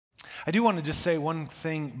I do want to just say one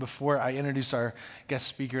thing before I introduce our guest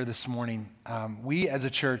speaker this morning. We as a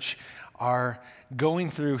church are going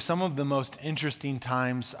through some of the most interesting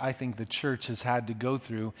times I think the church has had to go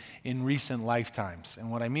through in recent lifetimes.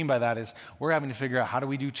 And what I mean by that is we're having to figure out, how do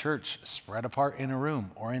we do church spread apart in a room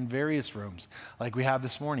or in various rooms like we have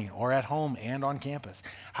this morning, or at home and on campus?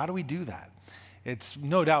 How do we do that? It's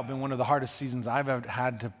no doubt been one of the hardest seasons I've ever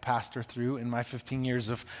had to pastor through in my 15 years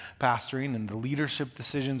of pastoring, and the leadership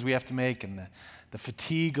decisions we have to make, and the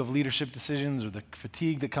fatigue of leadership decisions, or the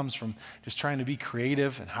fatigue that comes from just trying to be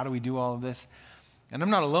creative, and how do we do all of this? And I'm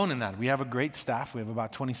not alone in that. We have a great staff. We have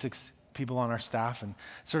about 26 people on our staff, and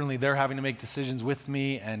certainly they're having to make decisions with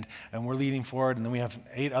me, and we're leading forward. And then we have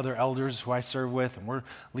 8 other elders who I serve with, and we're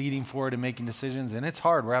leading forward and making decisions, and it's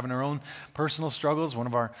hard. We're having our own personal struggles. One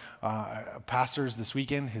of our pastors this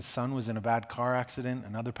weekend, his son was in a bad car accident.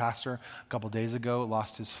 Another pastor a couple days ago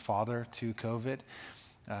lost his father to COVID.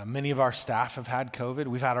 Many of our staff have had COVID.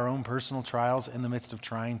 We've had our own personal trials in the midst of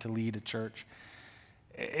trying to lead a church.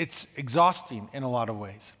 It's exhausting in a lot of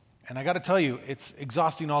ways. And I got to tell you, it's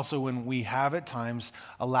exhausting also when we have at times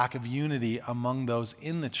a lack of unity among those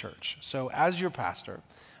in the church. So as your pastor,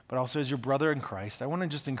 but also as your brother in Christ, I want to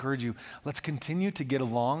just encourage you, let's continue to get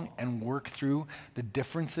along and work through the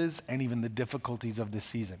differences and even the difficulties of this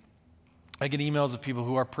season. I get emails of people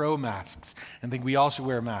who are pro-masks and think we all should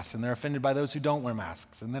wear masks, and they're offended by those who don't wear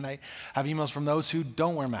masks. And then I have emails from those who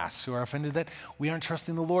don't wear masks, who are offended that we aren't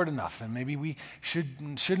trusting the Lord enough, and maybe we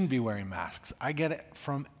shouldn't be wearing masks. I get it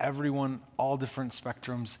from everyone, all different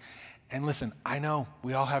spectrums. And listen, I know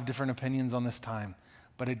we all have different opinions on this time,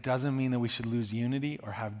 but it doesn't mean that we should lose unity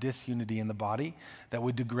or have disunity in the body that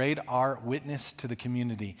would degrade our witness to the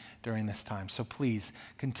community during this time. So please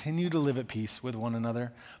continue to live at peace with one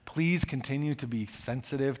another. Please continue to be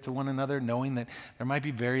sensitive to one another, knowing that there might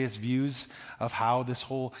be various views of how this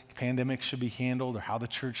whole pandemic should be handled or how the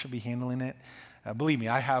church should be handling it. Believe me,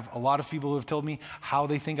 I have a lot of people who have told me how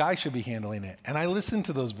they think I should be handling it. And I listen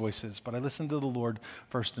to those voices, but I listen to the Lord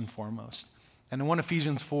first and foremost. And I want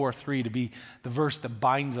Ephesians 4:3 to be the verse that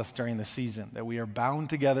binds us during the season, that we are bound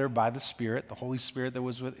together by the Spirit, the Holy Spirit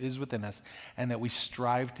that is within us, and that we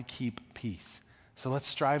strive to keep peace. So let's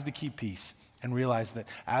strive to keep peace and realize that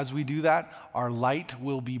as we do that, our light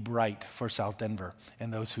will be bright for South Denver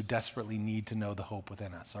and those who desperately need to know the hope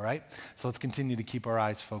within us, all right? So let's continue to keep our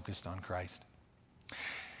eyes focused on Christ.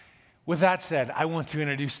 With that said, I want to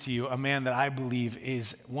introduce to you a man that I believe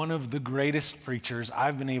is one of the greatest preachers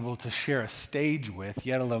I've been able to share a stage with,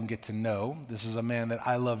 yet alone get to know. This is a man that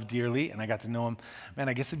I love dearly, and I got to know him, man,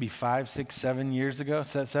 I guess it'd be 5, 6, 7 years ago,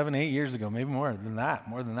 7, 8 years ago, maybe more than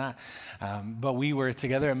that. But we were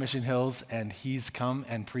together at Mission Hills, and he's come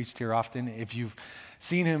and preached here often. If you've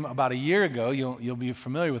seen him about a year ago, you'll be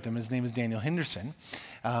familiar with him. His name is Daniel Henderson.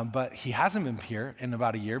 But he hasn't been here in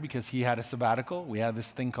about a year because he had a sabbatical. We had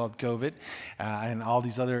this thing called COVID and all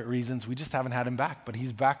these other reasons. We just haven't had him back. But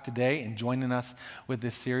he's back today and joining us with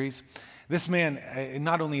this series. This man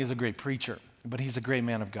not only is a great preacher, but he's a great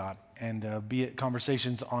man of God. And be it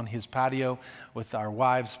conversations on his patio with our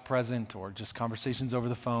wives present, or just conversations over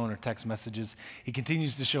the phone or text messages, he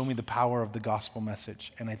continues to show me the power of the gospel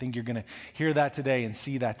message. And I think you're going to hear that today and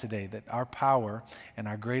see that today, that our power and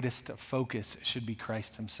our greatest focus should be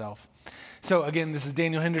Christ himself. So again, this is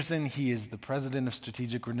Daniel Henderson. He is the president of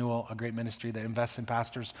Strategic Renewal, a great ministry that invests in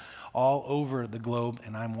pastors all over the globe,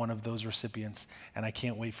 and I'm one of those recipients, and I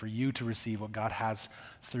can't wait for you to receive what God has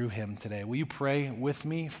through him today. Will you pray with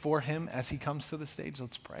me for him as he comes to the stage?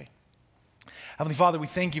 Let's pray. Heavenly Father, we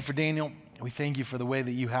thank you for Daniel. We thank you for the way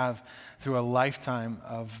that you have, through a lifetime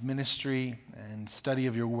of ministry and study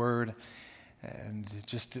of your word, and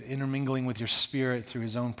just intermingling with your Spirit through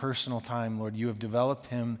his own personal time, Lord, you have developed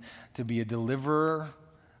him to be a deliverer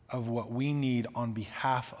of what we need on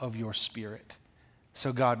behalf of your Spirit.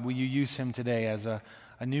 So God, will you use him today as a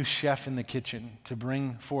new chef in the kitchen to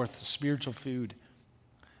bring forth spiritual food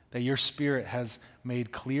that your Spirit has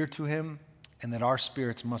made clear to him and that our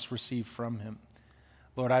spirits must receive from him.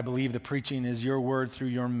 Lord, I believe the preaching is your word through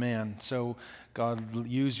your man. So God,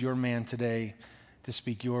 use your man today to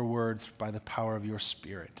speak your word by the power of your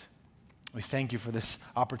Spirit. We thank you for this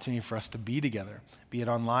opportunity for us to be together, be it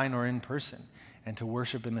online or in person, and to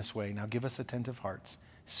worship in this way. Now give us attentive hearts.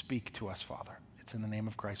 Speak to us, Father. It's in the name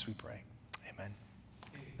of Christ we pray. Amen.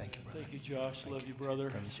 Thank you, brother. Thank you, Josh. Love you,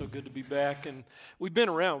 brother. So good to be back. And we've been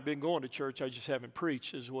around. We've been going to church. I just haven't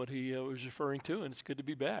preached is what he was referring to. And it's good to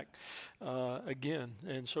be back again.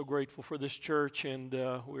 And so grateful for this church. And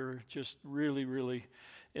we're just really, really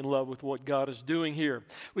in love with what God is doing here.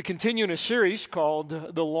 We continue in a series called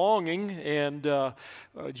The Longing, and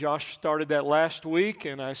Josh started that last week,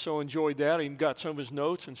 and I so enjoyed that. I even got some of his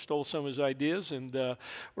notes and stole some of his ideas, and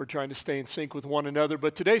we're trying to stay in sync with one another.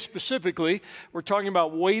 But today specifically, we're talking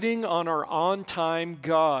about waiting on our on-time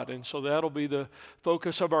God, and so that'll be the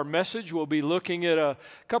focus of our message. We'll be looking at a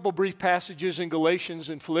couple brief passages in Galatians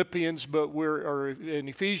and Philippians, or in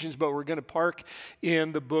Ephesians, but we're going to park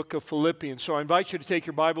in the book of Philippians. So I invite you to take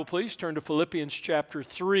your Bible, please. Turn to Philippians chapter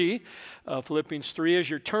 3. Philippians 3. As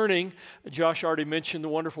you're turning, Josh already mentioned the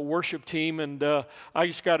wonderful worship team, and I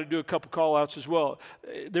just got to do a couple call-outs as well.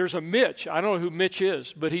 There's a Mitch. I don't know who Mitch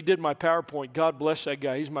is, but he did my PowerPoint. God bless that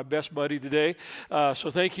guy. He's my best buddy today.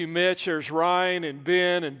 So thank you, Mitch. There's Ryan and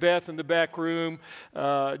Ben and Beth in the back room.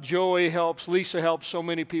 Joey helps. Lisa helps. So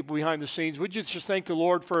many people behind the scenes. Would you just thank the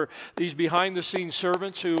Lord for these behind-the-scenes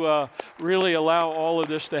servants who really allow all of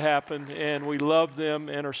this to happen, and we love them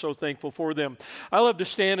and are so thankful for them. I love to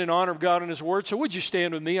stand in honor of God and His Word, so would you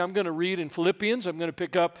stand with me? I'm going to read in Philippians. I'm going to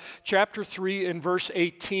pick up chapter 3 and verse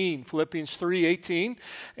 18, Philippians 3:18,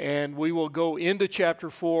 and we will go into chapter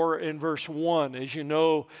 4 and verse 1. As you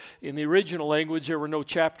know, in the original language, there were no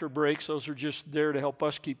chapter breaks. Those are just there to help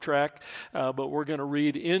us keep track, but we're going to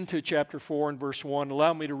read into chapter 4 and verse 1.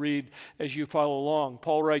 Allow me to read as you follow along.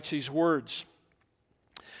 Paul writes these words.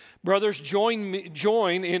 Brothers, join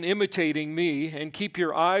in imitating me and keep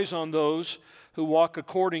your eyes on those who walk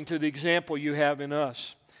according to the example you have in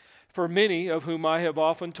us. For many, of whom I have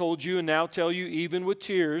often told you and now tell you even with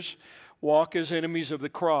tears, walk as enemies of the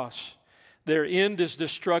cross. Their end is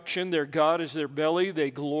destruction, their God is their belly,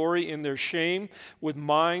 they glory in their shame with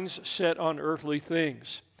minds set on earthly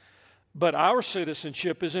things. But our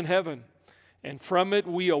citizenship is in heaven, and from it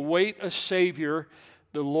we await a Savior,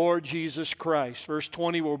 the Lord Jesus Christ. Verse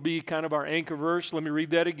 20 will be kind of our anchor verse. Let me read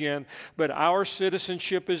that again. But our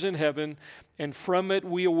citizenship is in heaven, and from it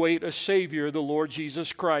we await a Savior, the Lord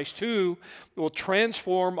Jesus Christ, who will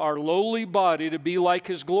transform our lowly body to be like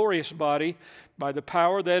His glorious body by the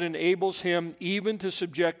power that enables Him even to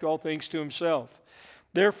subject all things to Himself.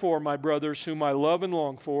 Therefore, my brothers, whom I love and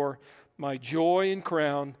long for, my joy and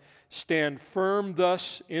crown, stand firm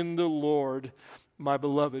thus in the Lord, my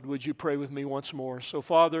beloved. Would you pray with me once more? So,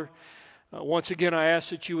 Father, once again, I ask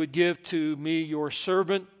that you would give to me, your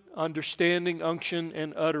servant, understanding, unction,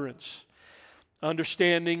 and utterance.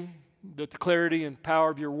 Understanding that the clarity and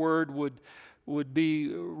power of your word would be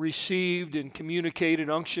received and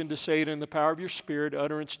communicated, unction to say it in the power of your Spirit,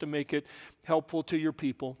 utterance to make it helpful to your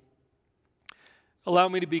people. Allow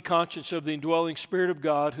me to be conscious of the indwelling Spirit of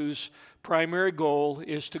God, whose primary goal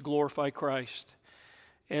is to glorify Christ.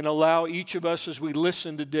 And allow each of us as we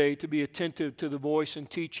listen today to be attentive to the voice and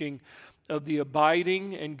teaching of the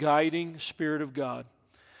abiding and guiding Spirit of God,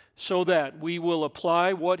 so that we will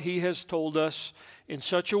apply what He has told us in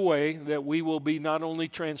such a way that we will be not only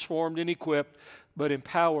transformed and equipped, but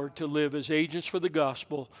empowered to live as agents for the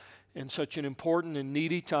gospel in such an important and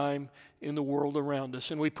needy time in the world around us.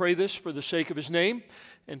 And we pray this for the sake of His name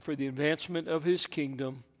and for the advancement of His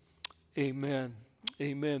kingdom. Amen.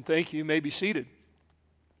 Amen. Thank you. You may be seated.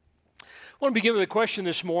 I want to begin with a question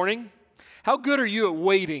this morning. How good are you at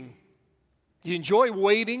waiting? Do you enjoy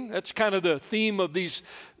waiting? That's kind of the theme of these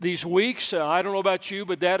weeks. I don't know about you,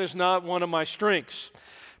 but that is not one of my strengths.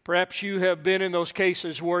 Perhaps you have been in those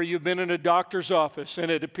cases where you've been in a doctor's office and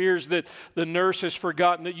it appears that the nurse has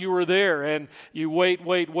forgotten that you were there and you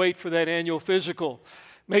wait for that annual physical.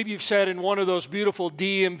 Maybe you've sat in one of those beautiful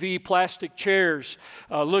DMV plastic chairs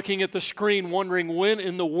looking at the screen wondering when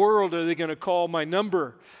in the world are they going to call my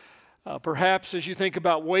number. Perhaps as you think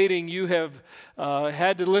about waiting, you have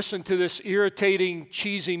had to listen to this irritating,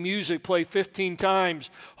 cheesy music play 15 times,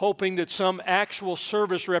 hoping that some actual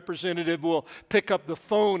service representative will pick up the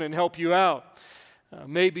phone and help you out.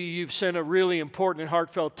 Maybe you've sent a really important and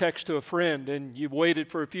heartfelt text to a friend, and you've waited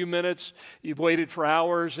for a few minutes, you've waited for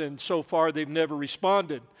hours, and so far they've never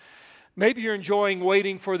responded. Maybe you're enjoying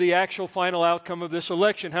waiting for the actual final outcome of this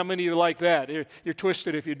election. How many of you like that? You're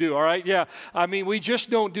twisted if you do, all right? Yeah, I mean, we just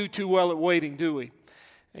don't do too well at waiting, do we?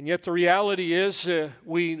 And yet the reality is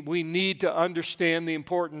we need to understand the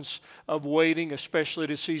importance of waiting, especially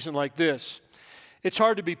at a season like this. It's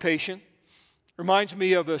hard to be patient. Reminds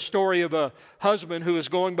me of a story of a husband who was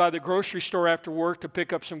going by the grocery store after work to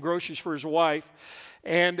pick up some groceries for his wife.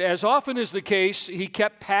 And as often is the case, he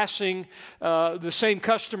kept passing the same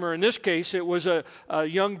customer. In this case, it was a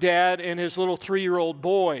young dad and his little 3-year-old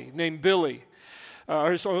boy named Billy.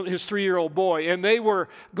 his 3-year-old boy. And they were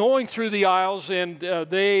going through the aisles, and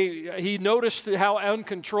he noticed how out of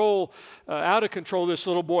control this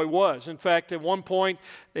little boy was. In fact, at one point,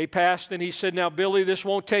 they passed, and he said, "Now, Billy, this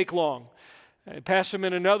won't take long." They passed him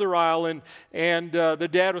in another aisle, and the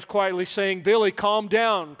dad was quietly saying, "Billy, calm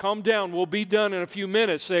down, we'll be done in a few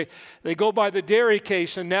minutes." They go by the dairy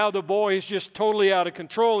case, and now the boy is just totally out of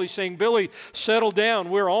control. He's saying, "Billy, settle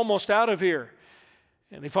down, we're almost out of here."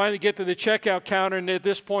 And they finally get to the checkout counter, and at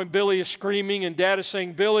this point, Billy is screaming, and Dad is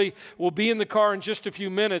saying, "Billy, we'll be in the car in just a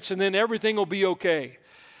few minutes, and then everything will be okay."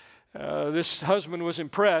 This husband was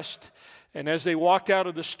impressed. And as they walked out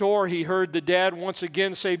of the store, he heard the dad once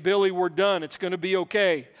again say, "Billy, we're done. It's going to be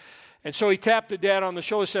okay." And so he tapped the dad on the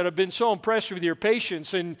shoulder and said, "I've been so impressed with your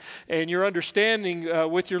patience and your understanding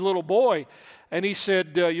with your little boy." And he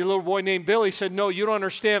said, "Your little boy named Billy." He said, "No, you don't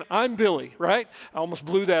understand. I'm Billy," right? I almost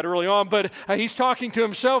blew that early on, but he's talking to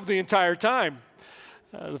himself the entire time.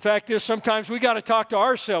 The fact is, sometimes we got to talk to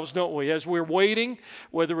ourselves, don't we, as we're waiting,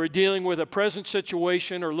 whether we're dealing with a present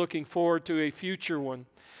situation or looking forward to a future one.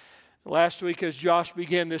 Last week, as Josh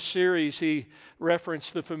began this series, he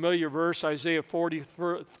referenced the familiar verse, Isaiah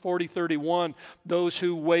 40:31, "Those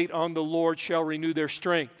who wait on the Lord shall renew their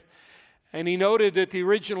strength." And he noted that the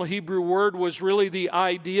original Hebrew word was really the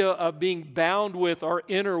idea of being bound with or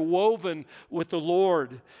interwoven with the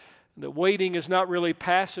Lord. The waiting is not really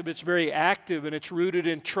passive, it's very active, and it's rooted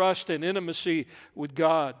in trust and intimacy with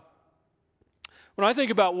God. When I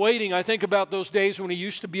think about waiting, I think about those days when we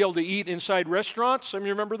used to be able to eat inside restaurants. Some of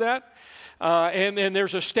you remember that? And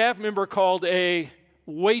there's a staff member called a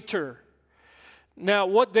waiter. Now,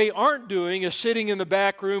 what they aren't doing is sitting in the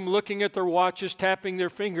back room, looking at their watches, tapping their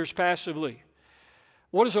fingers passively.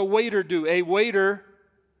 What does a waiter do? A waiter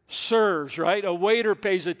serves, right? A waiter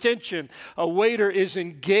pays attention. A waiter is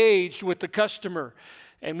engaged with the customer.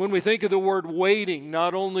 And when we think of the word waiting,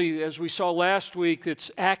 not only, as we saw last week,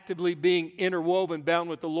 it's actively being interwoven,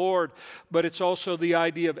 bound with the Lord, but it's also the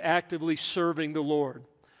idea of actively serving the Lord.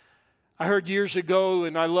 I heard years ago,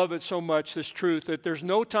 and I love it so much, this truth, that there's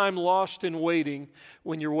no time lost in waiting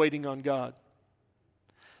when you're waiting on God.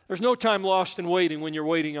 There's no time lost in waiting when you're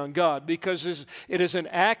waiting on God, because it is an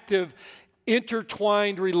active,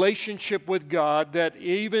 intertwined relationship with God that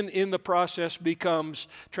even in the process becomes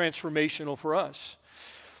transformational for us.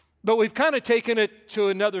 But we've kind of taken it to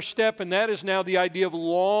another step, and that is now the idea of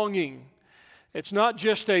longing. It's not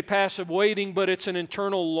just a passive waiting, but it's an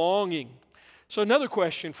internal longing. So another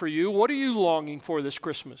question for you, what are you longing for this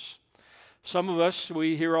Christmas? Some of us,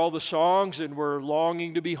 we hear all the songs, and we're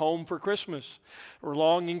longing to be home for Christmas. We're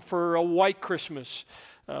longing for a white Christmas.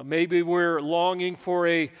 Maybe we're longing for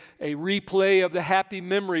a replay of the happy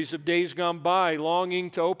memories of days gone by, longing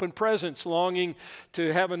to open presents, longing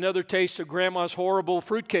to have another taste of Grandma's horrible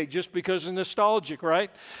fruitcake just because it's nostalgic, right?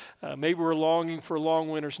 Maybe we're longing for a long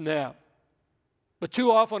winter's nap. But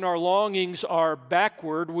too often our longings are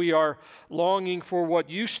backward. We are longing for what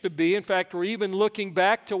used to be. In fact, we're even looking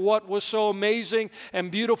back to what was so amazing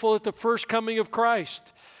and beautiful at the first coming of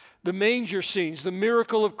Christ. The manger scenes, the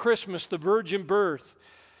miracle of Christmas, the virgin birth.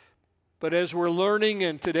 But as we're learning,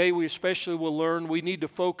 and today we especially will learn, we need to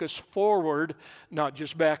focus forward, not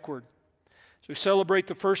just backward. As we celebrate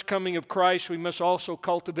the first coming of Christ, we must also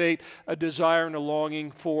cultivate a desire and a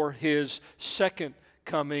longing for His second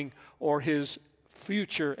coming or His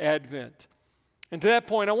future advent. And to that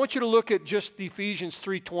point, I want you to look at just Ephesians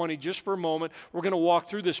 3:20 just for a moment. We're going to walk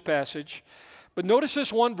through this passage. But notice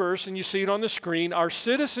this one verse, and you see it on the screen. Our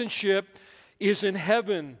citizenship is in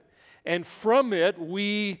heaven. And from it,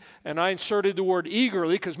 and I inserted the word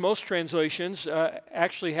eagerly because most translations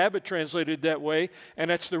actually have it translated that way, and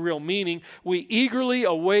that's the real meaning. We eagerly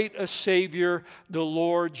await a Savior, the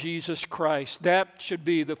Lord Jesus Christ. That should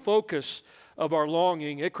be the focus of our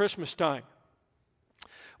longing at Christmas time.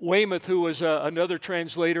 Weymouth, who was another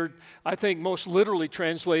translator, I think most literally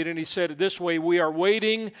translated, and he said it this way: we are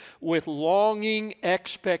waiting with longing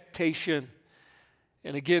expectation.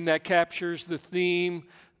 And again, that captures the theme,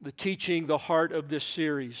 the teaching, the heart of this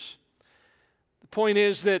series. The point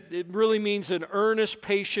is that it really means an earnest,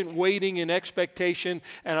 patient waiting and expectation,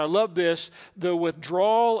 and I love this, the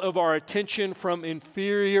withdrawal of our attention from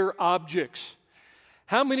inferior objects.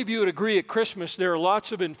 How many of you would agree at Christmas there are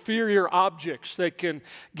lots of inferior objects that can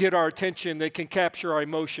get our attention, that can capture our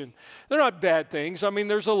emotion? They're not bad things. I mean,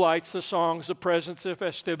 there's the lights, the songs, the presents, the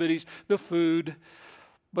festivities, the food.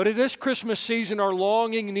 But in this Christmas season, our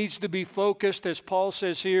longing needs to be focused, as Paul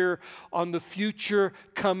says here, on the future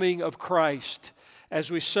coming of Christ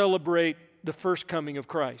as we celebrate the first coming of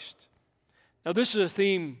Christ. Now, this is a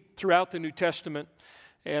theme throughout the New Testament.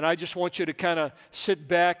 And I just want you to kind of sit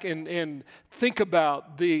back and think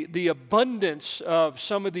about the abundance of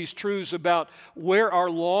some of these truths about where our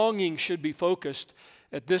longing should be focused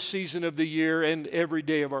at this season of the year and every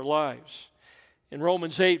day of our lives. In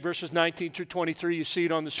Romans 8, verses 19 through 23, you see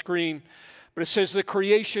it on the screen. But it says, the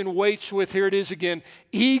creation waits with, here it is again,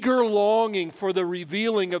 eager longing for the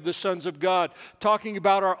revealing of the sons of God, talking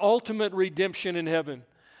about our ultimate redemption in heaven.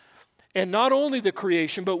 And not only the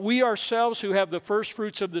creation, but we ourselves who have the first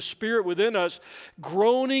fruits of the Spirit within us,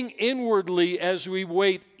 groaning inwardly as we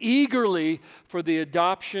wait eagerly for the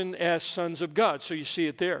adoption as sons of God. So you see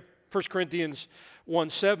it there. 1 Corinthians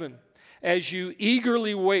 1:7, as you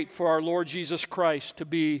eagerly wait for our Lord Jesus Christ to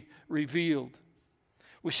be revealed.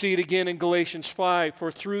 We see it again in Galatians 5,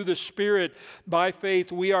 for through the Spirit, by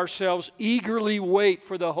faith, we ourselves eagerly wait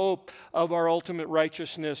for the hope of our ultimate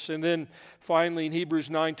righteousness. And then finally in Hebrews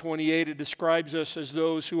 9:28, it describes us as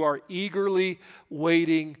those who are eagerly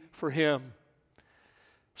waiting for Him.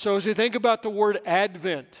 So as we think about the word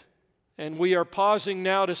Advent, and we are pausing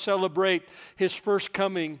now to celebrate His first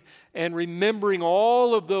coming and remembering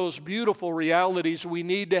all of those beautiful realities, we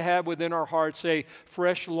need to have within our hearts a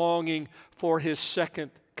fresh longing for His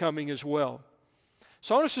second coming as well.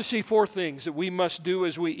 So I want us to see 4 things that we must do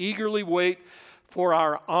as we eagerly wait for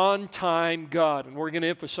our on-time God. And we're going to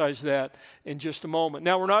emphasize that in just a moment.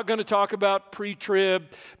 Now, we're not going to talk about pre-trib,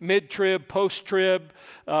 mid-trib, post-trib.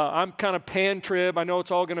 I'm kind of pan-trib. I know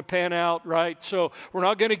it's all going to pan out, right? So we're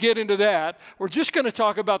not going to get into that. We're just going to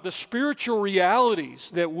talk about the spiritual realities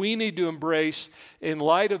that we need to embrace in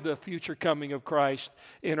light of the future coming of Christ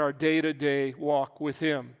in our day-to-day walk with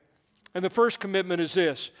Him. And the first commitment is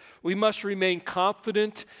this: we must remain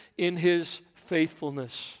confident in His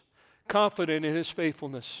faithfulness. Confident in His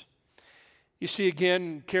faithfulness. You see,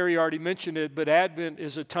 again, Carrie already mentioned it, but Advent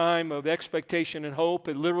is a time of expectation and hope.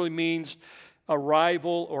 It literally means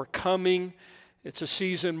arrival or coming. It's a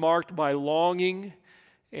season marked by longing.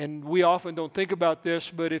 And we often don't think about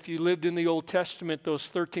this, but if you lived in the Old Testament, those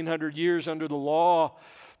 1,300 years under the law,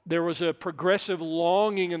 there was a progressive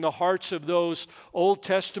longing in the hearts of those Old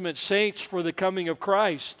Testament saints for the coming of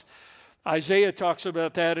Christ. Isaiah talks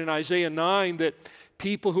about that in Isaiah 9, that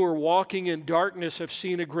people who are walking in darkness have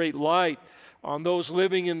seen a great light. On those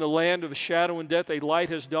living in the land of the shadow and death, a light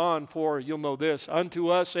has dawned, for, you'll know this, unto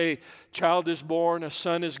us a child is born, a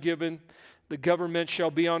son is given, the government shall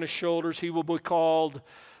be on his shoulders, he will be called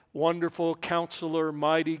Wonderful Counselor,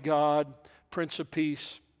 Mighty God, Prince of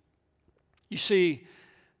Peace. You see,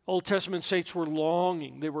 Old Testament saints were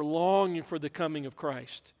longing. They were longing for the coming of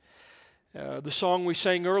Christ. The song we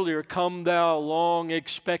sang earlier, Come Thou Long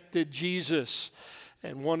Expected Jesus.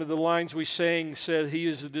 And one of the lines we sang said, He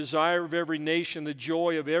is the desire of every nation, the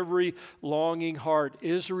joy of every longing heart,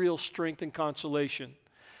 Israel's strength and consolation.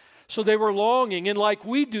 So they were longing, and like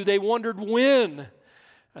we do, they wondered when.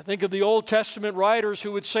 I think of the Old Testament writers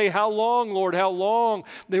who would say, How long, Lord, how long?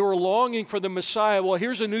 They were longing for the Messiah. Well,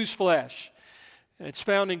 here's a news flash. It's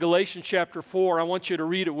found in Galatians chapter 4. I want you to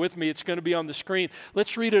read it with me. It's going to be on the screen.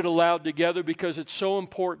 Let's read it aloud together because it's so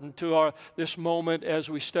important to this moment as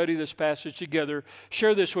we study this passage together.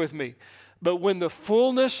 Share this with me. But when the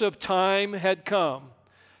fullness of time had come,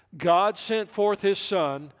 God sent forth His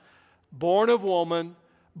Son, born of woman,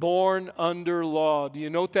 born under law. Do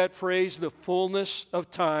you note that phrase? The fullness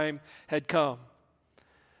of time had come.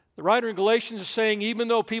 The writer in Galatians is saying, even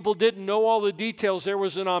though people didn't know all the details, there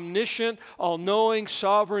was an omniscient, all-knowing,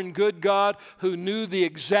 sovereign, good God who knew the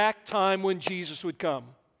exact time when Jesus would come.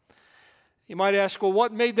 You might ask, well,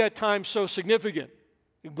 what made that time so significant?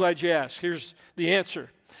 I'm glad you asked. Here's the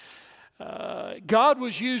answer. God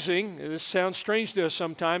was using, this sounds strange to us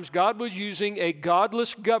sometimes, God was using a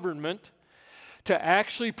godless government to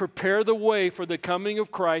actually prepare the way for the coming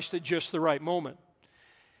of Christ at just the right moment.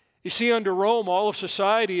 You see, under Rome, all of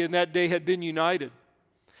society in that day had been united.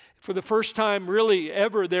 For the first time, really,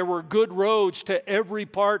 ever, there were good roads to every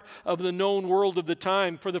part of the known world of the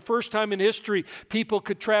time. For the first time in history, people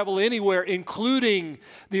could travel anywhere, including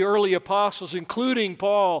the early apostles, including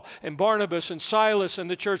Paul and Barnabas and Silas and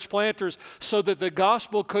the church planters, so that the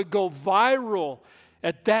gospel could go viral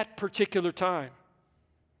at that particular time.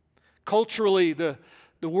 Culturally, the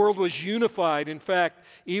world was unified. In fact,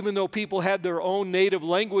 even though people had their own native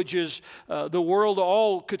languages, the world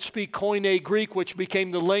all could speak Koine Greek, which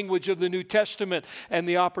became the language of the New Testament, and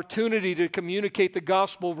the opportunity to communicate the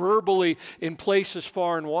gospel verbally in places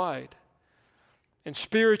far and wide. And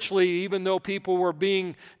spiritually, even though people were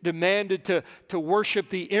being demanded to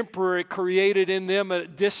worship the emperor, it created in them a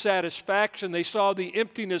dissatisfaction. They saw the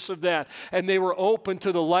emptiness of that, and they were open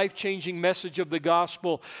to the life-changing message of the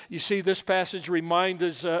gospel. You see, this passage reminds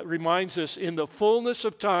us in the fullness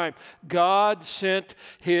of time, God sent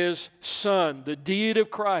His Son, the deity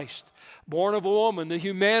of Christ, born of a woman, the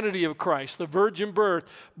humanity of Christ, the virgin birth,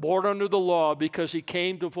 born under the law, because He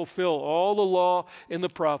came to fulfill all the law and the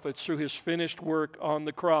prophets through His finished work on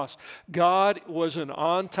the cross. God was an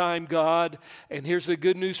on-time God, and here's the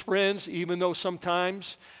good news, friends, even though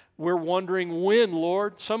sometimes we're wondering when,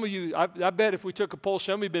 Lord. Some of you, I bet if we took a poll,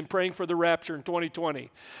 some of you have been praying for the rapture in 2020.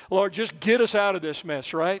 Lord, just get us out of this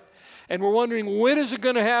mess, right? And we're wondering, when is it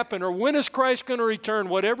going to happen, or when is Christ going to return?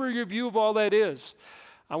 Whatever your view of all that is,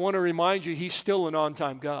 I want to remind you, He's still an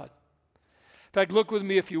on-time God. In fact, look with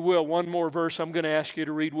me, if you will, one more verse I'm going to ask you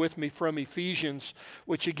to read with me from Ephesians,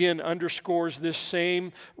 which again underscores this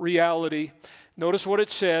same reality. Notice what it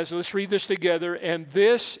says. Let's read this together. And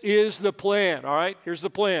this is the plan, all right? Here's the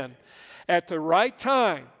plan. At the right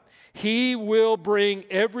time, He will bring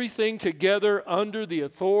everything together under the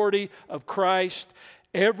authority of Christ,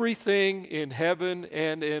 everything in heaven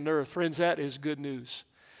and in earth. Friends, that is good news.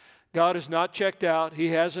 God is not checked out. He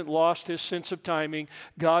hasn't lost His sense of timing.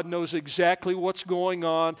 God knows exactly what's going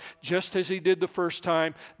on, just as He did the first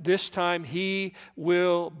time. This time, He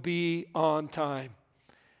will be on time.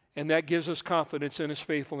 And that gives us confidence in His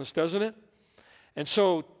faithfulness, doesn't it? And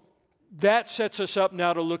so that sets us up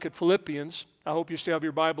now to look at Philippians. I hope you still have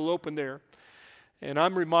your Bible open there. And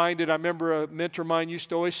I'm reminded, I remember a mentor of mine used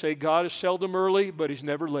to always say, God is seldom early, but He's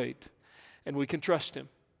never late. And we can trust Him.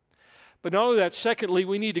 But not only that, secondly,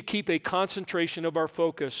 we need to keep a concentration of our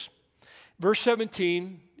focus. Verse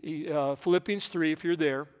 17, Philippians 3, if you're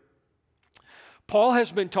there, Paul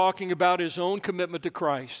has been talking about his own commitment to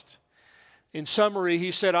Christ. In summary,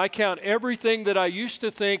 he said, I count everything that I used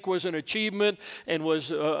to think was an achievement and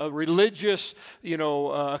was a religious,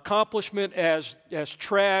 accomplishment as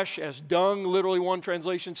trash, as dung, literally one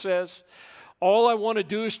translation says. All I want to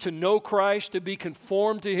do is to know Christ, to be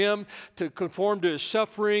conformed to Him, to conform to His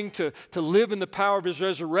suffering, to live in the power of His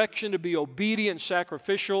resurrection, to be obedient and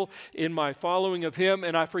sacrificial in my following of Him.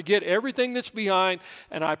 And I forget everything that's behind,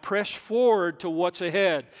 and I press forward to what's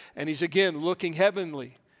ahead. And he's again looking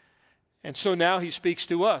heavenly. And so now he speaks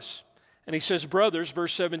to us. And he says, brothers,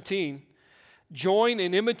 verse 17, join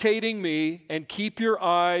in imitating me and keep your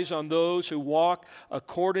eyes on those who walk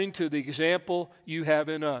according to the example you have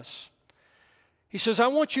in us. He says, I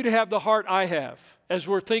want you to have the heart I have as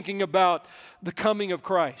we're thinking about the coming of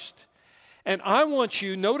Christ. And I want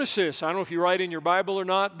you, notice this, I don't know if you write in your Bible or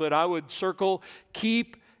not, but I would circle,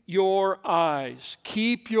 keep your eyes.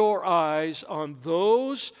 Keep your eyes on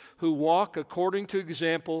those who walk according to the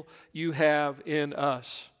example you have in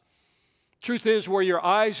us. Truth is, where your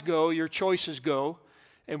eyes go, your choices go.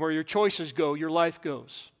 And where your choices go, your life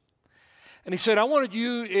goes. And he said, I wanted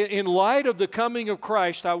you, in light of the coming of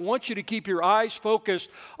Christ, I want you to keep your eyes focused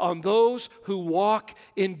on those who walk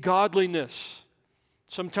in godliness.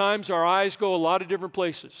 Sometimes our eyes go a lot of different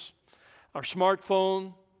places. Our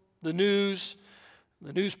smartphone, the news,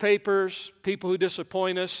 the newspapers, people who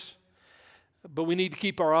disappoint us. But we need to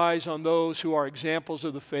keep our eyes on those who are examples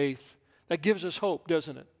of the faith. That gives us hope,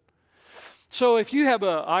 doesn't it? So if you have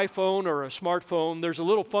an iPhone or a smartphone, there's a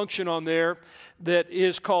little function on there that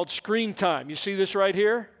is called screen time. You see this right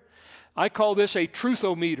here? I call this a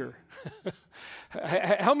truthometer.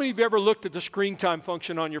 How many of you ever looked at the screen time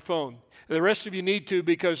function on your phone? The rest of you need to,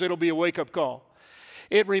 because it'll be a wake-up call.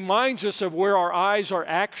 It reminds us of where our eyes are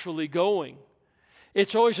actually going.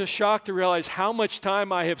 It's always a shock to realize how much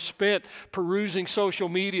time I have spent perusing social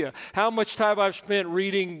media, how much time I've spent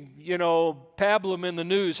reading, pablum in the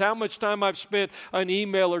news, how much time I've spent on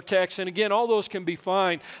email or text. And again, all those can be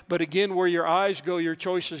fine. But again, where your eyes go, your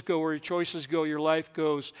choices go. Where your choices go, your life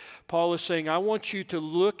goes. Paul is saying, I want you to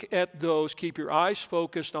look at those, keep your eyes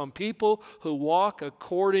focused on people who walk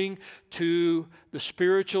according to the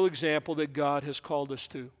spiritual example that God has called us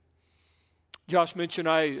to. Josh mentioned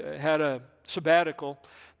I had a sabbatical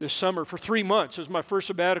this summer for 3 months. It was my first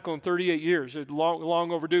sabbatical in 38 years. It's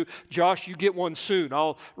long overdue. Josh, you get one soon.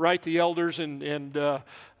 I'll write the elders and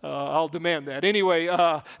I'll demand that. Anyway,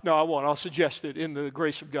 no, I won't. I'll suggest it in the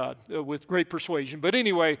grace of God with great persuasion. But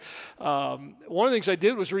anyway, one of the things I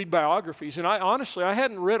did was read biographies. And I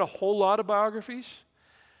hadn't read a whole lot of biographies.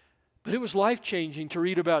 But it was life-changing to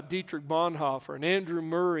read about Dietrich Bonhoeffer and Andrew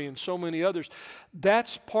Murray and so many others.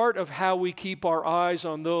 That's part of how we keep our eyes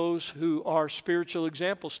on those who are spiritual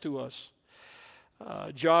examples to us.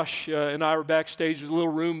 Josh and I were backstage. There's a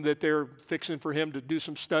little room that they're fixing for him to do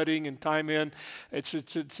some studying and time in. It's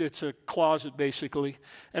a closet, basically.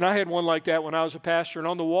 And I had one like that when I was a pastor. And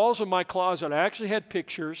on the walls of my closet, I actually had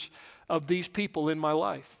pictures of these people in my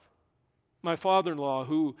life. My father-in-law,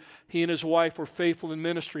 who he and his wife were faithful in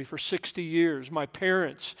ministry for 60 years. My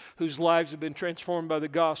parents, whose lives have been transformed by the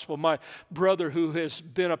gospel. My brother, who has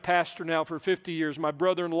been a pastor now for 50 years. My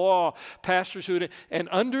brother-in-law, pastors and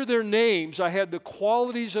under their names, I had the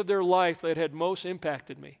qualities of their life that had most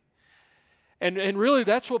impacted me. And really,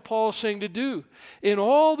 that's what Paul is saying to do. In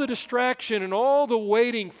all the distraction and all the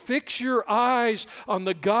waiting, fix your eyes on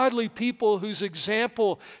the godly people whose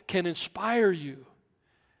example can inspire you.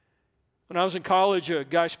 When I was in college, a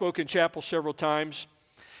guy spoke in chapel several times.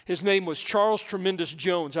 His name was Charles Tremendous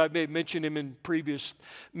Jones. I may have mentioned him in previous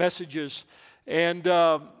messages. And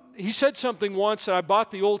he said something once, and I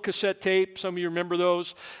bought the old cassette tape. Some of you remember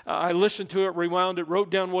those. I listened to it, rewound it,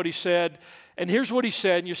 wrote down what he said. And here's what he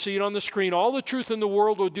said, and you see it on the screen. All the truth in the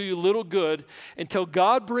world will do you little good until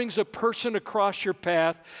God brings a person across your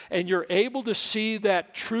path and you're able to see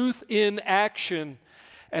that truth in action.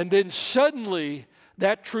 And then suddenly,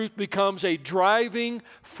 that truth becomes a driving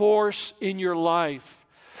force in your life.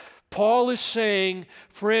 Paul is saying,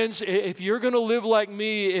 friends, if you're going to live like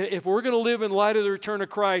me, if we're going to live in light of the return of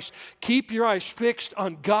Christ, keep your eyes fixed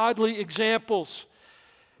on godly examples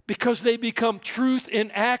because they become truth in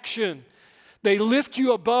action. They lift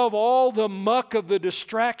you above all the muck of the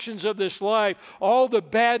distractions of this life, all the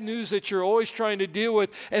bad news that you're always trying to deal with,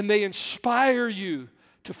 and they inspire you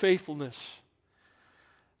to faithfulness.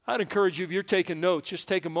 I'd encourage you, if you're taking notes, just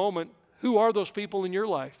take a moment. Who are those people in your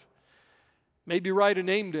life? Maybe write a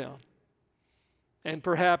name down. And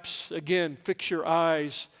perhaps, again, fix your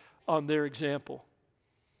eyes on their example.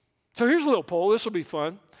 So here's a little poll. This will be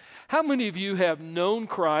fun. How many of you have known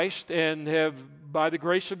Christ and have, by the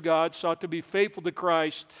grace of God, sought to be faithful to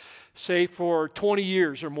Christ, say, for 20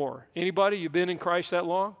 years or more? Anybody? You've been in Christ that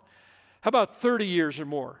long? How about 30 years or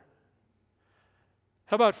more?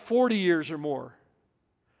 How about 40 years or more?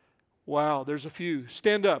 Wow, there's a few.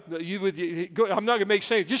 Stand up. I'm not going to make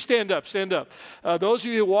sense. Just stand up. Stand up. Those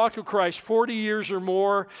of you who walk with Christ 40 years or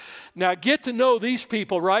more, now get to know these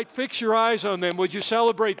people, right? Fix your eyes on them. Would you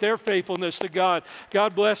celebrate their faithfulness to God?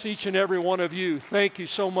 God bless each and every one of you. Thank you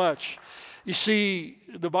so much. You see,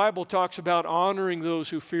 the Bible talks about honoring those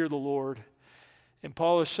who fear the Lord. And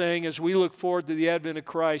Paul is saying, as we look forward to the advent of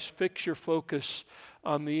Christ, fix your focus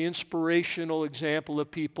on the inspirational example of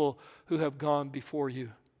people who have gone before you.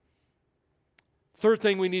 Third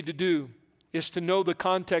thing we need to do is to know the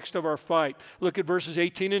context of our fight. Look at verses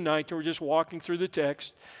 18 and 19. We're just walking through the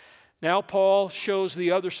text. Now Paul shows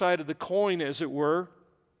the other side of the coin, as it were.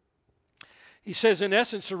 He says, in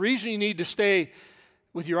essence, the reason you need to stay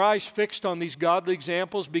with your eyes fixed on these godly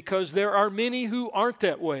examples because there are many who aren't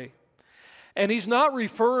that way. And he's not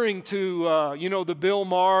referring to, the Bill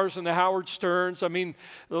Maher's and the Howard Sterns. I mean,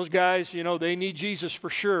 those guys, they need Jesus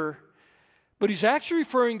for sure. But he's actually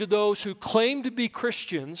referring to those who claim to be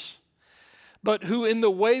Christians, but who in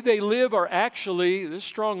the way they live are actually, this is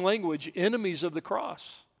strong language, enemies of the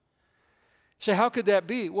cross. So how could that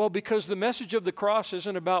be? Well, because the message of the cross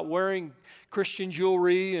isn't about wearing Christian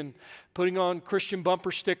jewelry and putting on Christian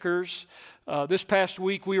bumper stickers. This past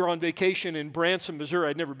week, we were on vacation in Branson, Missouri.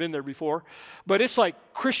 I'd never been there before. But it's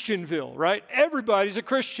like Christianville, right? Everybody's a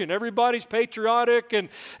Christian. Everybody's patriotic, and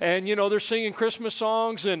they're singing Christmas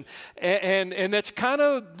songs, and that's kind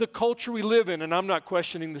of the culture we live in. And I'm not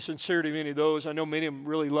questioning the sincerity of any of those. I know many of them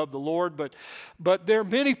really love the Lord, but there are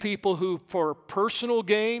many people who, for personal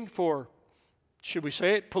gain, for, should we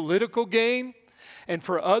say it, political gain, and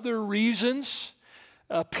for other reasons,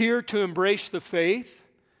 appear to embrace the faith.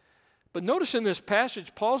 But notice in this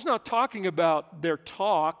passage, Paul's not talking about their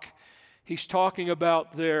talk. He's talking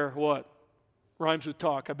about their what? Rhymes with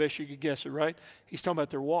talk. I bet you could guess it, right? He's talking about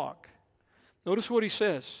their walk. Notice what he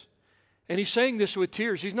says. And he's saying this with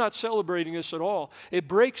tears. He's not celebrating this at all. It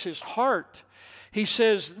breaks his heart. He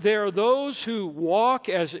says, there are those who walk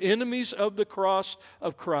as enemies of the cross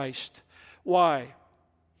of Christ. Why?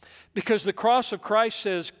 Because the cross of Christ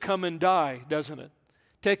says, come and die, doesn't it?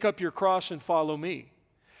 Take up your cross and follow me.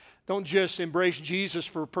 Don't just embrace Jesus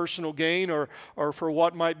for personal gain or for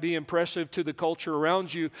what might be impressive to the culture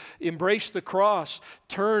around you. Embrace the cross.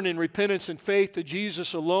 Turn in repentance and faith to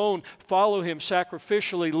Jesus alone. Follow him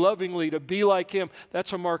sacrificially, lovingly, to be like him.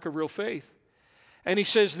 That's a mark of real faith. And he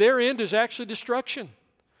says their end is actually destruction.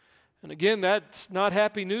 And again, that's not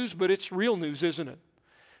happy news, but it's real news, isn't it?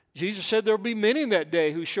 Jesus said there will be many in that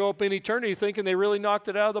day who show up in eternity thinking they really knocked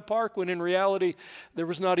it out of the park when in reality there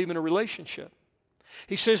was not even a relationship.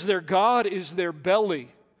 He says their God is their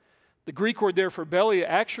belly. The Greek word there for belly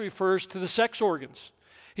actually refers to the sex organs.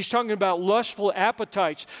 He's talking about lustful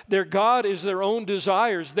appetites. Their God is their own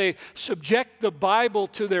desires. They subject the Bible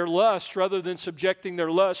to their lust rather than subjecting their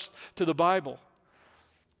lust to the Bible.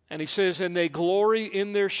 And he says, and they glory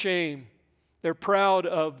in their shame. They're proud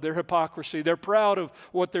of their hypocrisy. They're proud of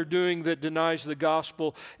what they're doing that denies the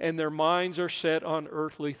gospel, and their minds are set on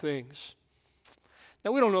earthly things.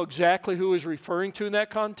 Now, we don't know exactly who he's referring to in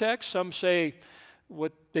that context. Some say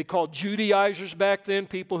what they called Judaizers back then,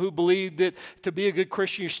 people who believed that to be a good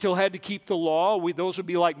Christian you still had to keep the law. Those would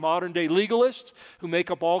be like modern-day legalists who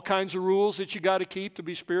make up all kinds of rules that you got to keep to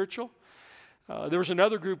be spiritual. There was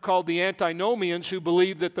another group called the Antinomians who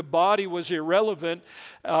believed that the body was irrelevant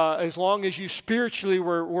as long as you spiritually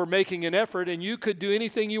were making an effort, and you could do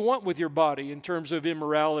anything you want with your body in terms of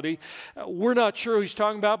immorality. We're not sure who he's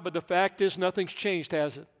talking about, but the fact is nothing's changed,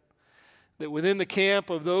 has it? That within the camp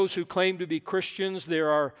of those who claim to be Christians, there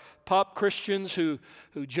are pop Christians who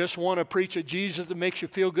just want to preach a Jesus that makes you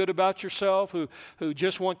feel good about yourself, who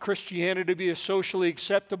just want Christianity to be a socially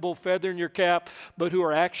acceptable feather in your cap, but who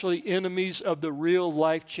are actually enemies of the real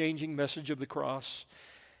life-changing message of the cross.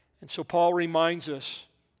 And so Paul reminds us,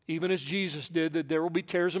 even as Jesus did, that there will be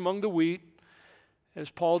tares among the wheat, as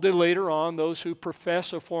Paul did later on, those who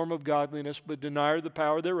profess a form of godliness but deny the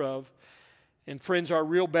power thereof. And friends, our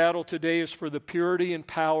real battle today is for the purity and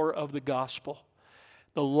power of the gospel,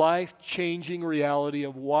 the life-changing reality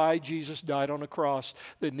of why Jesus died on a cross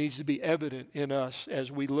that needs to be evident in us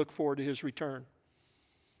as we look forward to his return.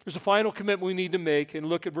 There's a final commitment we need to make, and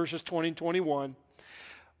look at verses 20 and 21.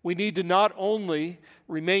 We need to not only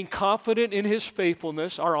remain confident in his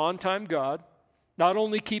faithfulness, our on-time God, not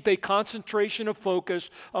only keep a concentration of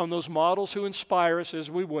focus on those models who inspire us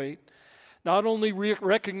as we wait, not only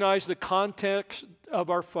recognize the context of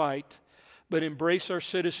our fight, but embrace our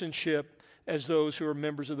citizenship as those who are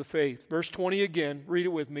members of the faith. Verse 20 again, read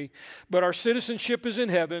it with me. But our citizenship is in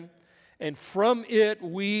heaven, and from it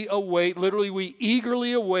we await, literally we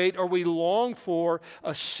eagerly await, or we long for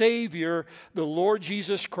a Savior, the Lord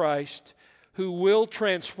Jesus Christ, who will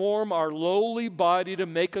transform our lowly body to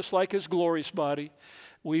make us like his glorious body.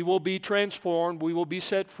 We will be transformed. We will be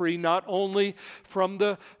set free, not only from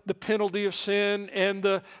the penalty of sin and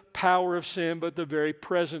the power of sin, but the very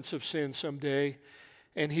presence of sin someday.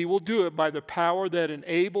 And he will do it by the power that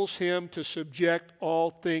enables him to subject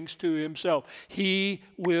all things to himself. He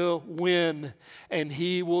will win, and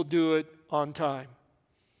he will do it on time.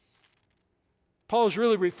 Paul is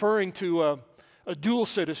really referring to a dual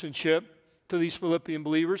citizenship to these Philippian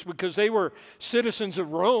believers because they were citizens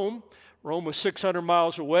of Rome. Rome was 600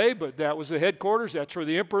 miles away, but that was the headquarters. That's where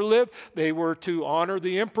the emperor lived. They were to honor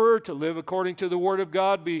the emperor, to live according to the word of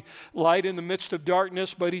God, be light in the midst of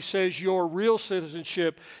darkness. But he says your real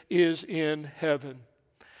citizenship is in heaven.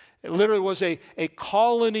 It literally was a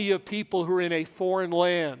colony of people who were in a foreign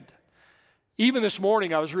land. Even this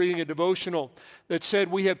morning I was reading a devotional that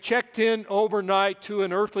said we have checked in overnight to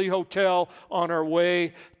an earthly hotel on our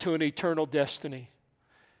way to an eternal destiny.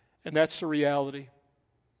 And that's the reality.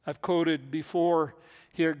 I've quoted before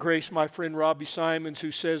here at Grace my friend Robbie Simons, who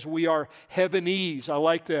says we are heavenese. I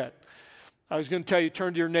like that. I was going to tell you,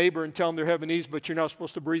 turn to your neighbor and tell them they're heavenese, but you're not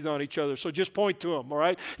supposed to breathe on each other. So just point to them, all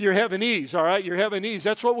right? You're heavenese, all right? You're heavenese.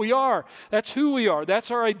 That's what we are. That's who we are. That's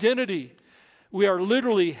our identity. We are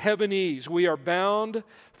literally heavenese. We are bound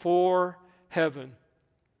for heaven.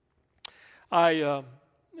 I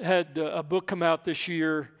had a book come out this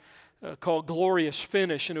year called Glorious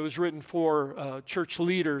Finish, and it was written for church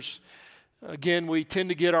leaders. Again, we tend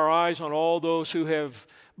to get our eyes on all those who have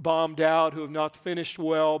bombed out, who have not finished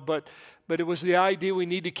well, but it was the idea we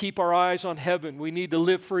need to keep our eyes on heaven. We need to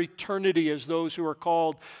live for eternity as those who are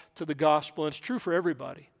called to the gospel, and it's true for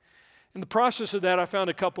everybody. In the process of that, I found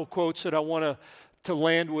a couple quotes that I want to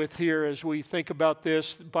land with here as we think about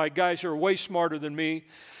this by guys who are way smarter than me,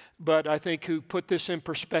 but I think who put this in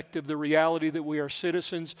perspective, the reality that we are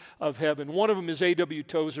citizens of heaven. One of them is A.W.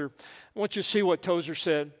 Tozer. I want you to see what Tozer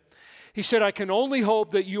said. He said, I can only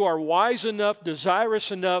hope that you are wise enough,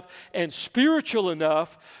 desirous enough, and spiritual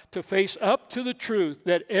enough to face up to the truth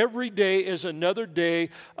that every day is another day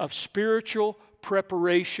of spiritual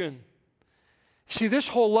preparation. See, this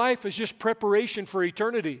whole life is just preparation for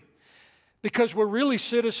eternity. Because we're really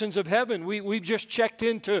citizens of heaven. We've just checked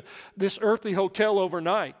into this earthly hotel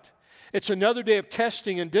overnight. It's another day of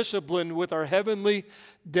testing and discipline with our heavenly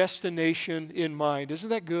destination in mind. Isn't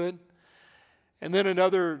that good? And then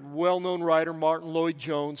another well-known writer, Martin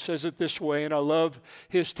Lloyd-Jones, says it this way, and I love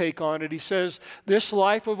his take on it. He says, this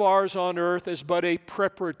life of ours on earth is but a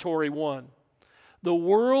preparatory one. The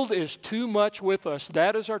world is too much with us.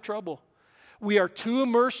 That is our trouble. We are too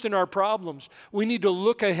immersed in our problems. We need to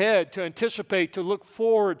look ahead, to anticipate, to look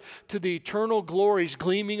forward to the eternal glories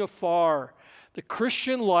gleaming afar. The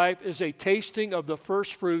Christian life is a tasting of the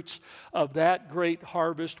first fruits of that great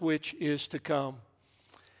harvest which is to come.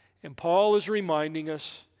 And Paul is reminding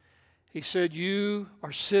us, he said, you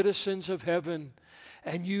are citizens of heaven,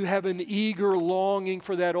 and you have an eager longing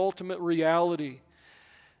for that ultimate reality.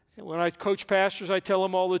 And when I coach pastors, I tell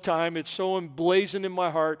them all the time, it's so emblazoned in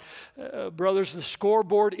my heart, brothers, the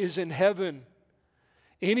scoreboard is in heaven.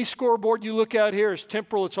 Any scoreboard you look at here is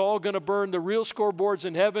temporal. It's all going to burn. The real scoreboard's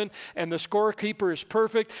in heaven, and the scorekeeper is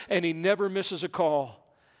perfect, and he never misses a call.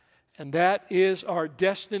 And that is our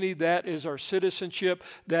destiny. That is our citizenship.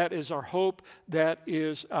 That is our hope. That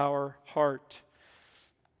is our heart.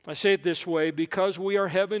 I say it this way, because we are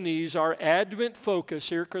Heavenese, our Advent focus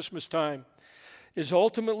here at Christmas time is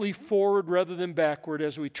ultimately forward rather than backward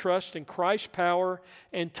as we trust in Christ's power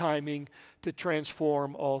and timing to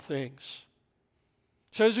transform all things.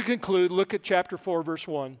 So as we conclude, look at chapter 4, verse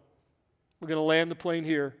 1. We're going to land the plane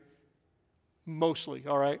here. Mostly,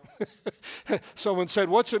 all right? Someone said,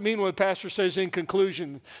 what's it mean when the pastor says in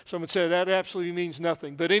conclusion? Someone said, that absolutely means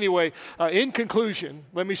nothing. But anyway, in conclusion,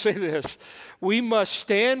 let me say this. We must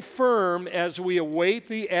stand firm as we await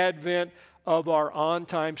the advent of our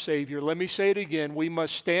on-time Savior. Let me say it again. We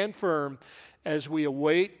must stand firm as we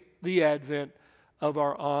await the advent of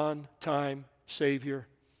our on-time Savior.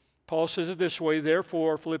 Paul says it this way,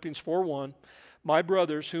 therefore, Philippians 4:1, my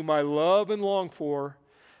brothers, whom I love and long for,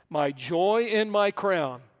 my joy and my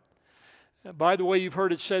crown. And by the way, you've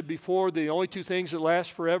heard it said before, the only two things that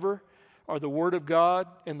last forever are the Word of God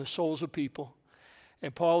and the souls of people.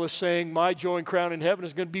 And Paul is saying, my joy and crown in heaven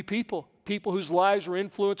is going to be people whose lives were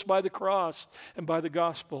influenced by the cross and by the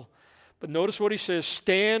gospel. But notice what he says,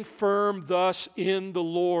 stand firm thus in the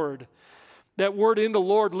Lord. That word in the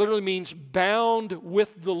Lord literally means bound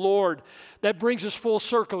with the Lord. That brings us full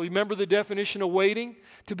circle. Remember the definition of waiting?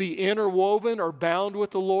 To be interwoven or bound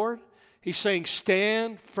with the Lord? He's saying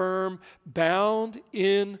stand firm, bound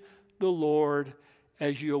in the Lord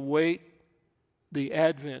as you await the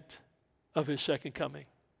advent of His second coming.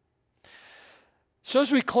 So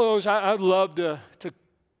as we close, I'd love to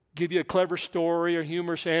give you a clever story or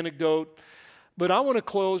humorous anecdote. But I want to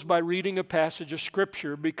close by reading a passage of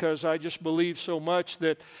Scripture because I just believe so much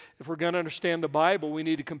that if we're going to understand the Bible, we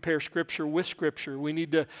need to compare Scripture with Scripture. We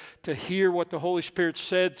need to hear what the Holy Spirit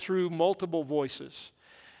said through multiple voices.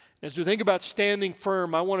 As we think about standing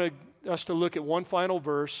firm, I want us to look at one final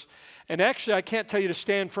verse. And actually, I can't tell you to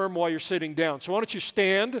stand firm while you're sitting down. So why don't you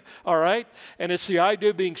stand, all right? And it's the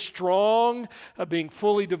idea of being strong, of being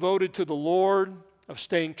fully devoted to the Lord, of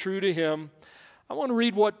staying true to Him. I want to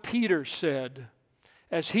read what Peter said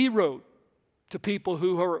as he wrote to people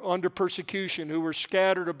who are under persecution, who were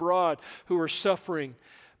scattered abroad, who were suffering.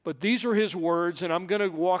 But these are his words, and I'm going to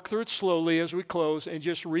walk through it slowly as we close and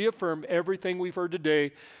just reaffirm everything we've heard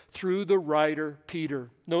today through the writer Peter.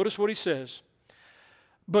 Notice what he says.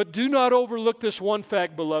 But do not overlook this one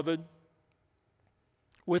fact, beloved.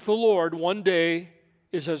 With the Lord, one day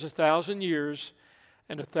is as 1,000 years,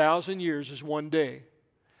 and 1,000 years is one day.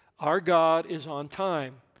 Our God is on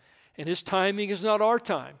time, and His timing is not our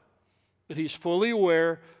time, but He's fully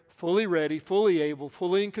aware, fully ready, fully able,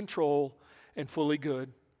 fully in control, and fully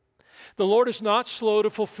good. The Lord is not slow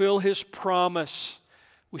to fulfill His promise.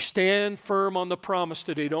 We stand firm on the promise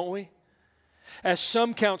today, don't we? As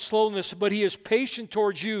some count slowness, but He is patient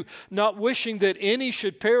towards you, not wishing that any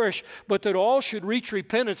should perish, but that all should reach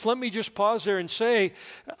repentance. Let me just pause there and say,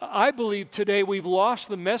 I believe today we've lost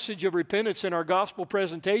the message of repentance in our gospel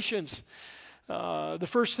presentations. The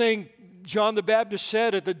first thing John the Baptist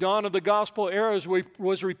said at the dawn of the gospel era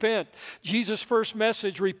was repent. Jesus' first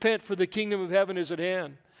message, repent, for the kingdom of heaven is at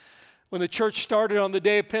hand. When the church started on the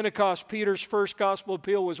day of Pentecost, Peter's first gospel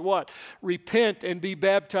appeal was what? Repent and be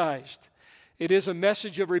baptized. It is a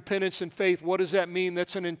message of repentance and faith. What does that mean?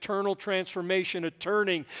 That's an internal transformation, a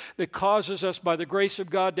turning that causes us by the grace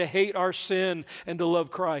of God to hate our sin and to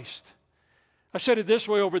love Christ. I've said it this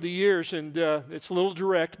way over the years, and it's a little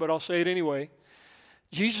direct, but I'll say it anyway.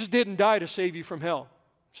 Jesus didn't die to save you from hell.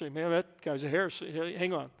 You say, man, that guy's a heresy.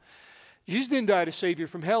 Hang on. Jesus didn't die to save you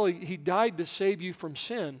from hell. He died to save you from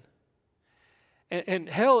sin. And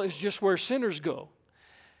hell is just where sinners go.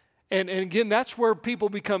 And again, that's where people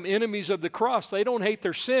become enemies of the cross. They don't hate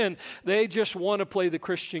their sin. They just want to play the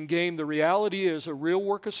Christian game. The reality is a real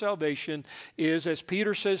work of salvation is, as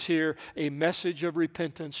Peter says here, a message of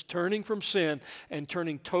repentance, turning from sin and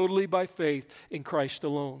turning totally by faith in Christ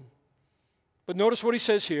alone. But notice what he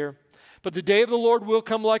says here. But the day of the Lord will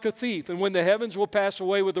come like a thief, and when the heavens will pass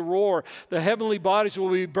away with a roar, the heavenly bodies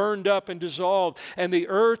will be burned up and dissolved, and the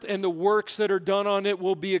earth and the works that are done on it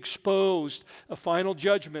will be exposed. A final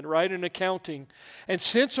judgment, right? An accounting. And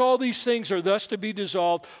since all these things are thus to be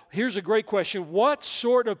dissolved, here's a great question. What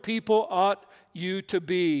sort of people ought you to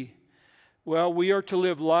be? Well, we are to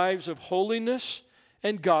live lives of holiness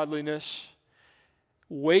and godliness,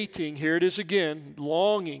 waiting, here it is again,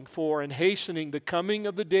 longing for and hastening the coming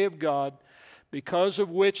of the day of God, because of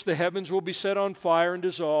which the heavens will be set on fire and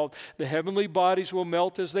dissolved, the heavenly bodies will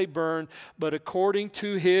melt as they burn, but according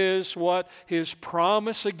to His, what? His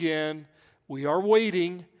promise again, we are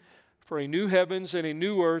waiting for a new heavens and a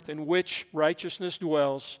new earth in which righteousness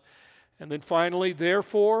dwells. And then finally,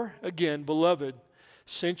 therefore, again, beloved,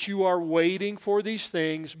 since you are waiting for these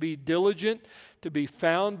things, be diligent to be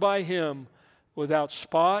found by Him without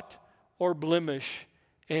spot or blemish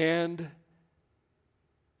and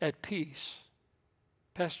at peace.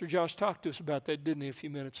 Pastor Josh talked to us about that, didn't he, a few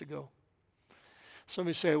minutes ago?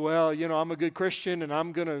 Somebody say, well, I'm a good Christian and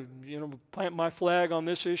I'm going to, plant my flag on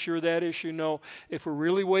this issue or that issue. No, if we're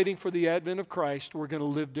really waiting for the advent of Christ, we're going to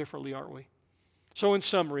live differently, aren't we? So in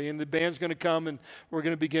summary, and the band's going to come and we're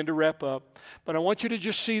going to begin to wrap up, but I want you to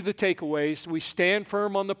just see the takeaways. We stand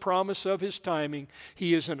firm on the promise of His timing.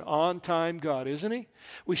 He is an on-time God, isn't He?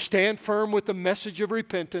 We stand firm with the message of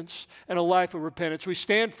repentance and a life of repentance. We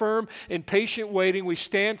stand firm in patient waiting. We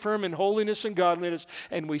stand firm in holiness and godliness,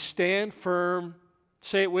 and we stand firm,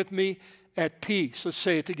 say it with me, at peace. Let's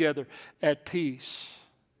say it together, at peace.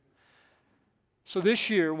 So this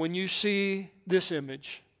year, when you see this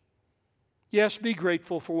image, yes, be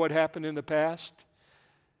grateful for what happened in the past,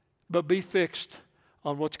 but be fixed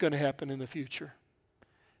on what's going to happen in the future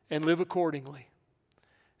and live accordingly.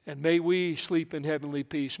 And may we sleep in heavenly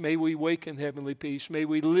peace. May we wake in heavenly peace. May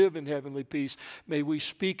we live in heavenly peace. May we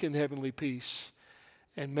speak in heavenly peace.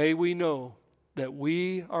 And may we know that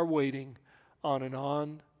we are waiting on an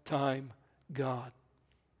on-time God.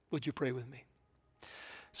 Would you pray with me?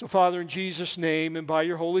 So, Father, in Jesus' name and by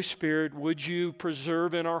your Holy Spirit, would you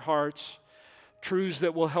preserve in our hearts truths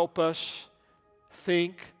that will help us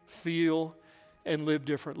think, feel, and live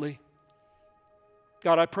differently.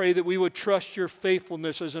 God, I pray that we would trust your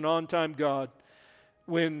faithfulness as an on-time God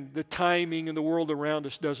when the timing in the world around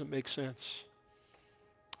us doesn't make sense.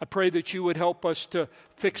 I pray that you would help us to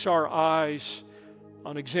fix our eyes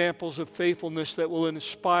on examples of faithfulness that will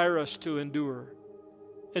inspire us to endure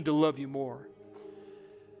and to love you more.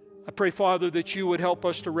 I pray, Father, that you would help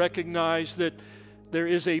us to recognize that there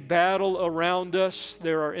is a battle around us.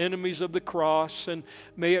 There are enemies of the cross, and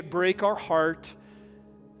may it break our heart,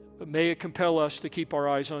 but may it compel us to keep our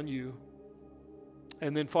eyes on you.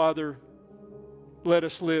 And then, Father, let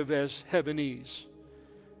us live as Heavenese.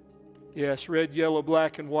 Yes, red, yellow,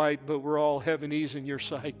 black, and white, but we're all Heavenese in your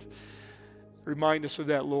sight. Remind us of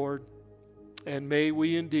that, Lord. And may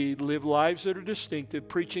we indeed live lives that are distinctive,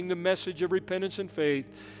 preaching the message of repentance and faith,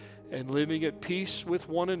 and living at peace with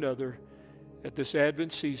one another at this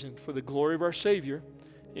Advent season, for the glory of our Savior,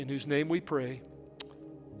 in whose name we pray.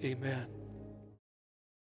 Amen.